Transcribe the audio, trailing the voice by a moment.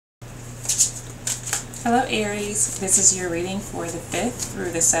Hello Aries, this is your reading for the 5th through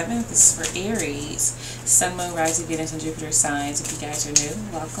the 7th. This is for Aries, Sun, Moon, Rising, Venus, and Jupiter signs. If you guys are new,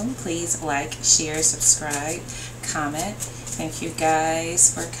 welcome. Please like, share, subscribe, comment. Thank you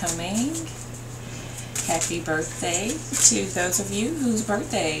guys for coming. Happy birthday to those of you whose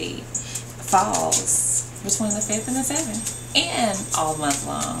birthday falls between the 5th and the 7th and all month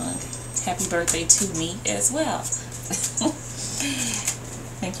long. Happy birthday to me as well.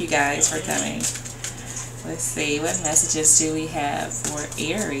 Thank you guys for coming. Let's see, what messages do we have for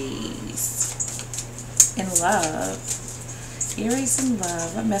Aries in love? Aries in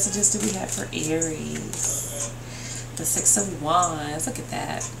love, what messages do we have for Aries? The Six of Wands, look at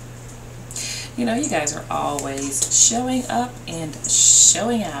that. You know, you guys are always showing up and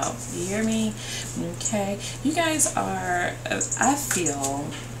showing out. You hear me? Okay. You guys are, I feel,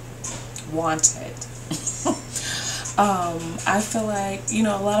 wanted. I feel like, you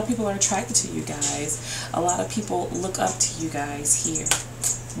know, a lot of people are attracted to you guys. A lot of people look up to you guys here.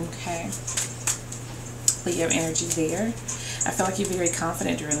 Okay. But you have energy there. I feel like you're very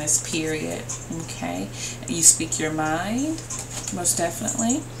confident during this period. Okay. You speak your mind, most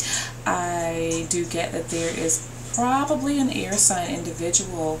definitely. I do get that there is probably an air sign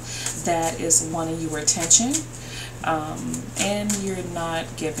individual that is wanting your attention. And you're not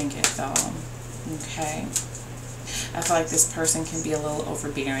giving it though. Okay. I feel like this person can be a little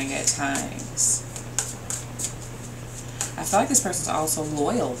overbearing at times. I feel like this person's also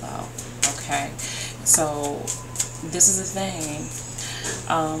loyal though. Okay. So this is the thing.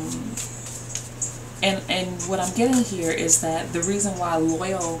 And what I'm getting here is that the reason why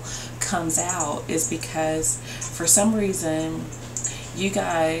loyal comes out is because for some reason you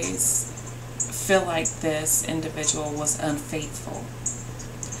guys feel like this individual was unfaithful.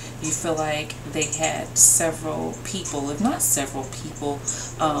 You feel like they had several people, if not several people,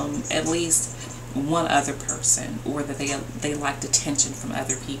 at least one other person, or that they liked attention from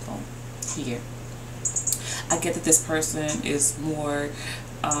other people here. I get that this person is more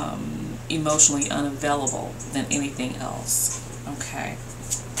emotionally unavailable than anything else. Okay.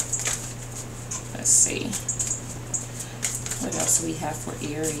 Let's see. What else do we have for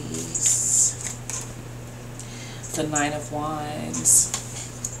Aries? The Nine of Wands.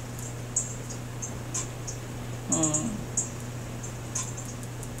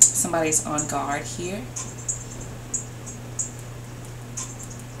 Somebody's on guard here.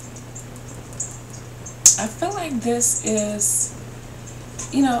 I feel like this is,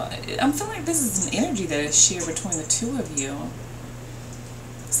 you know, I'm feeling like this is an energy that is shared between the two of you.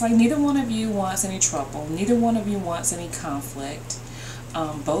 It's like neither one of you wants any trouble. Neither one of you wants any conflict.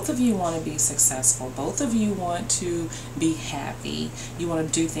 Both of you want to be successful. Both of you want to be happy. You want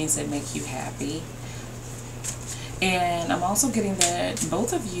to do things that make you happy. And I'm also getting that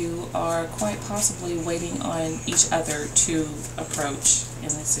both of you are quite possibly waiting on each other to approach in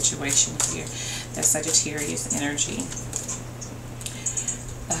this situation here. That's Sagittarius energy.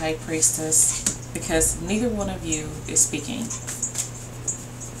 The High Priestess, because neither one of you is speaking.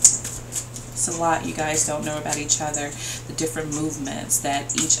 It's a lot you guys don't know about each other, the different movements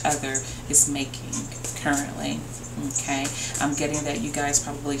that each other is making currently. Okay, I'm getting that you guys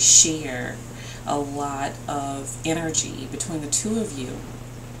probably share a lot of energy between the two of you,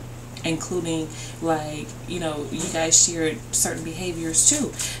 including, like, you know, you guys share certain behaviors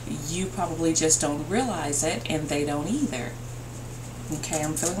too. You probably just don't realize it, and they don't either. Okay,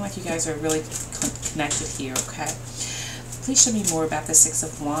 I'm feeling like you guys are really connected here. Okay, please show me more about the Six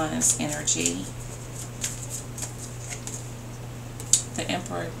of Wands energy. The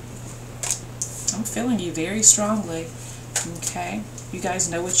Emperor. I'm feeling you very strongly. Okay, you guys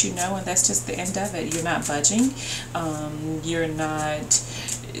know what you know, and that's just the end of it. You're not budging. You're not,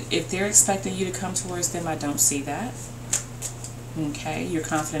 if they're expecting you to come towards them, I don't see that. Okay, you're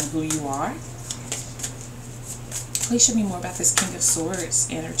confident in who you are. Please show me more about this King of Swords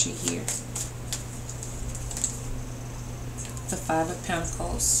energy here. The Five of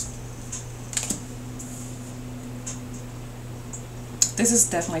Pentacles. This is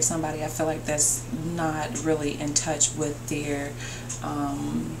definitely somebody I feel like that's not really in touch with their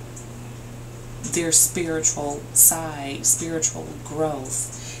spiritual side, spiritual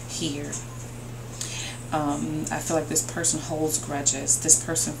growth here. I feel like this person holds grudges. This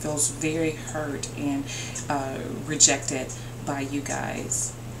person feels very hurt and rejected by you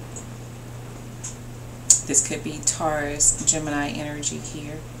guys. This could be Taurus, Gemini energy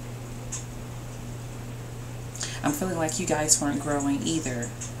here. I'm feeling like you guys weren't growing either.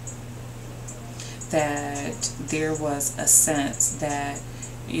 That there was a sense that,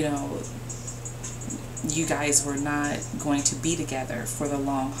 you know, you guys were not going to be together for the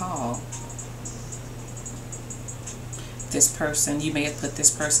long haul. this person, you may have put this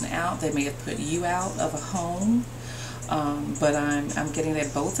person out, they may have put you out of a home, but I'm getting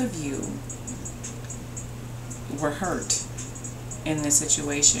that both of you were hurt in this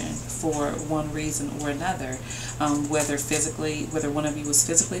situation for one reason or another, whether one of you was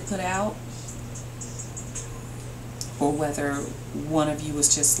physically put out, or whether one of you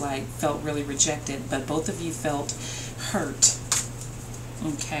was just like felt really rejected, but both of you felt hurt,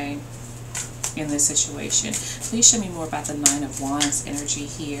 okay, in this situation. Please show me more about the Nine of Wands energy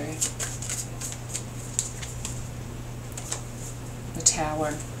here. The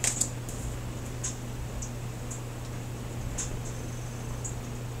Tower.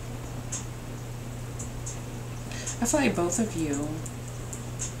 I feel like both of you,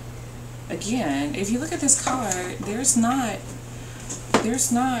 again, if you look at this card, there's not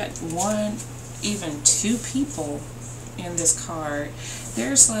one, even two people in this card.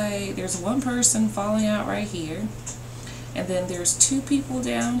 There's one person falling out right here, and then there's two people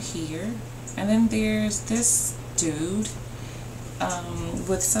down here, and then there's this dude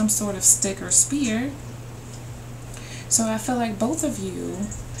with some sort of stick or spear. So I feel like both of you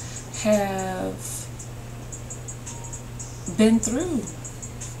have been through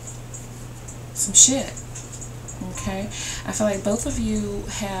some shit. Okay, I feel like both of you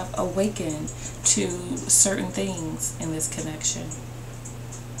have awakened to certain things in this connection.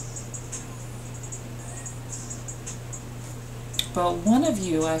 But one of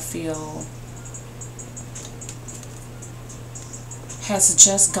you, I feel, has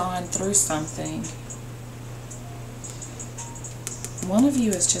just gone through something. One of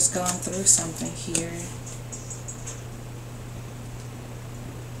you has just gone through something here.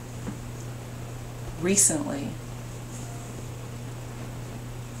 Recently.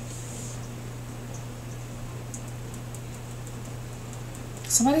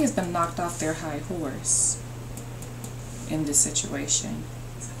 Somebody has been knocked off their high horse in this situation.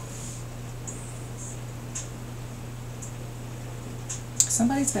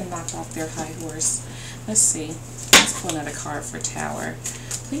 Somebody's been knocked off their high horse. Let's see. Let's pull another card for Tower.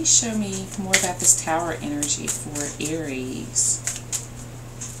 Please show me more about this Tower energy for Aries.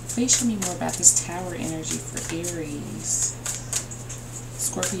 Please show me more about this Tower energy for Aries.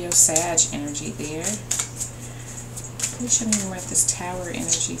 Scorpio, Sag energy there. Please show me more about this Tower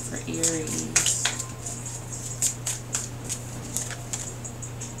energy for Aries.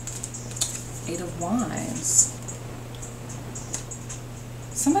 Eight of Wands.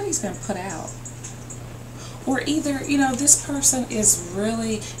 Somebody's been put out. Or either, you know, this person is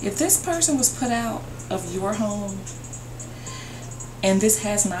really, if this person was put out of your home, and this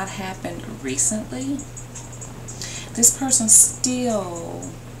has not happened recently, this person still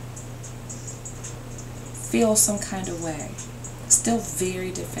feels some kind of way. Still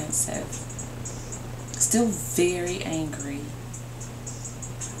very defensive. Still very angry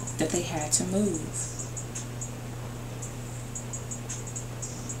that they had to move.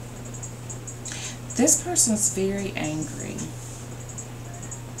 This person's very angry.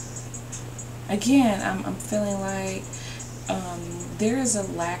 Again, I'm feeling like there is a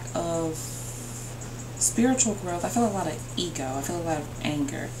lack of spiritual growth. I feel a lot of ego. I feel a lot of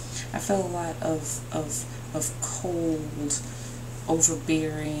anger. I feel a lot of cold,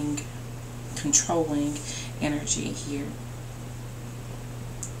 overbearing, controlling energy here.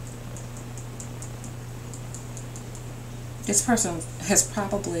 This person has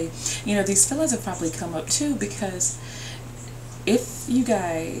probably, you know, these feelings have probably come up too, because if you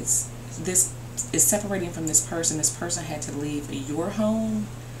guys, this is separating from this person had to leave your home,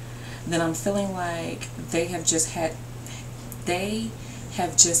 then I'm feeling like they have just had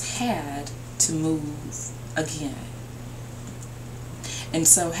to move again. And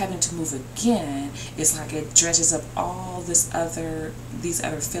so having to move again is like it dredges up all these other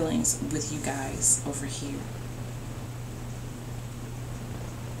feelings with you guys over here.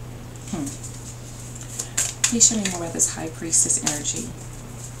 Please show me more about this High Priestess energy.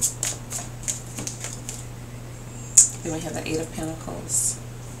 Then we have the Eight of Pentacles.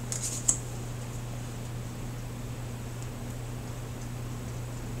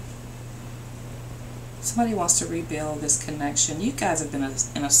 Somebody wants to rebuild this connection. You guys have been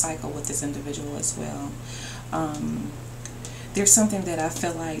in a cycle with this individual as well. There's something that I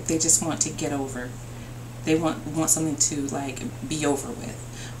feel like they just want to get over. They want something to like be over with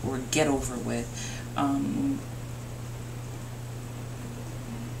or get over with.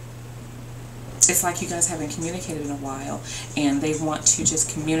 It's like you guys haven't communicated in a while, and they want to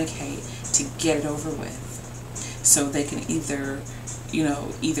just communicate to get it over with, so they can either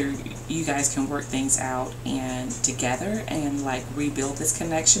you guys can work things out and together and like rebuild this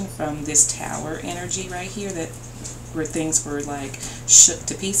connection from this Tower energy right here that where things were like shook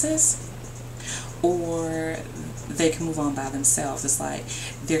to pieces, or they can move on by themselves. It's like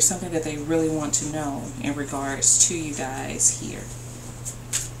there's something that they really want to know in regards to you guys here.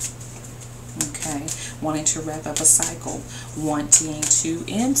 Okay, wanting to wrap up a cycle, wanting to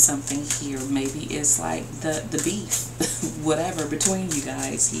end something here. Maybe it's like the beef, whatever, between you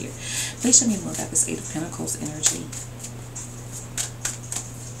guys here. Please show me more about this Eight of Pentacles energy.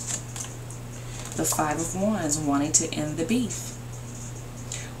 The Five of Wands, wanting to end the beef.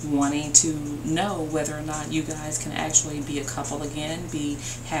 Wanting to know whether or not you guys can actually be a couple again, be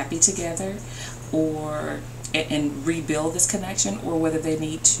happy together, or and rebuild this connection, or whether they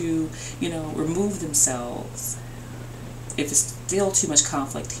need to, you know, remove themselves if it's still too much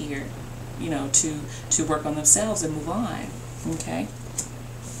conflict here, you know, to work on themselves and move on. Okay,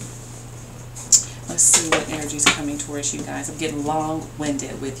 let's see what energy is coming towards you guys. I'm getting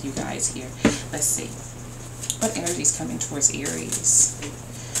long-winded with you guys here. Let's see what energy is coming towards Aries.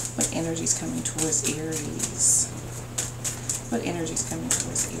 What energy is coming towards Aries? What energy is coming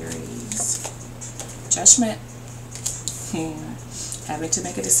towards Aries? Judgment. Having to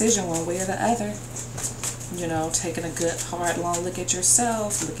make a decision one way or the other. You know, taking a good, hard, long look at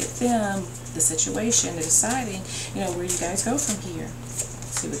yourself, look at them, the situation, and deciding, you know, where you guys go from here.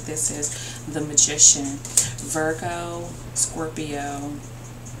 Let's see what this is. The Magician. Virgo, Scorpio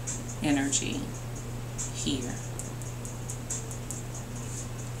energy here.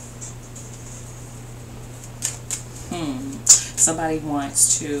 Somebody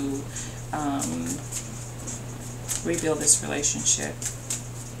wants to rebuild this relationship.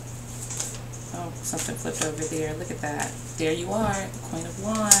 Oh, something flipped over there. Look at that. There you are, the Queen of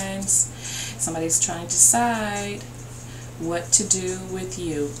Wands. Somebody's trying to decide what to do with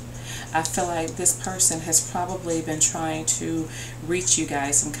you. I feel like this person has probably been trying to reach you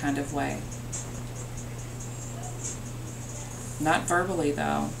guys some kind of way. Not verbally,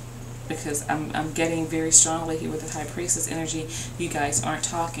 though, because I'm getting very strongly here with the High Priestess energy. You guys aren't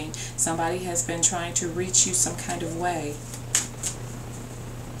talking. Somebody has been trying to reach you some kind of way.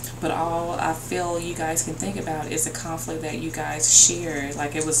 But all I feel you guys can think about is the conflict that you guys shared.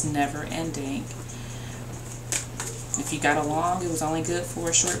 Like it was never ending. If you got along, it was only good for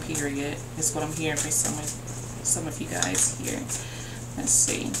a short period. Is what I'm hearing from some of you guys here. Let's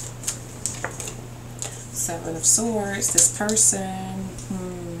see. Seven of Swords. This person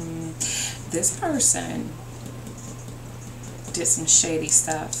did some shady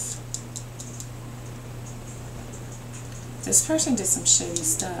stuff. This person did some shady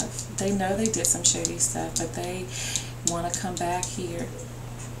stuff. They know they did some shady stuff, but they want to come back here.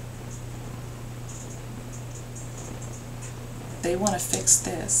 They want to fix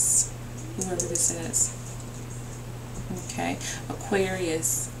this, whoever this is. Okay,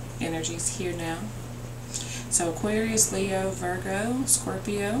 Aquarius energy's here now. So Aquarius, Leo, Virgo,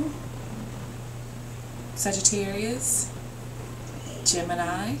 Scorpio, Sagittarius,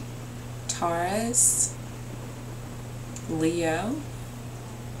 Gemini, Taurus, Leo.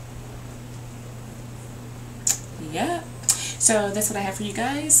 Yep. So that's what I have for you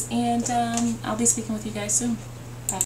guys, and I'll be speaking with you guys soon.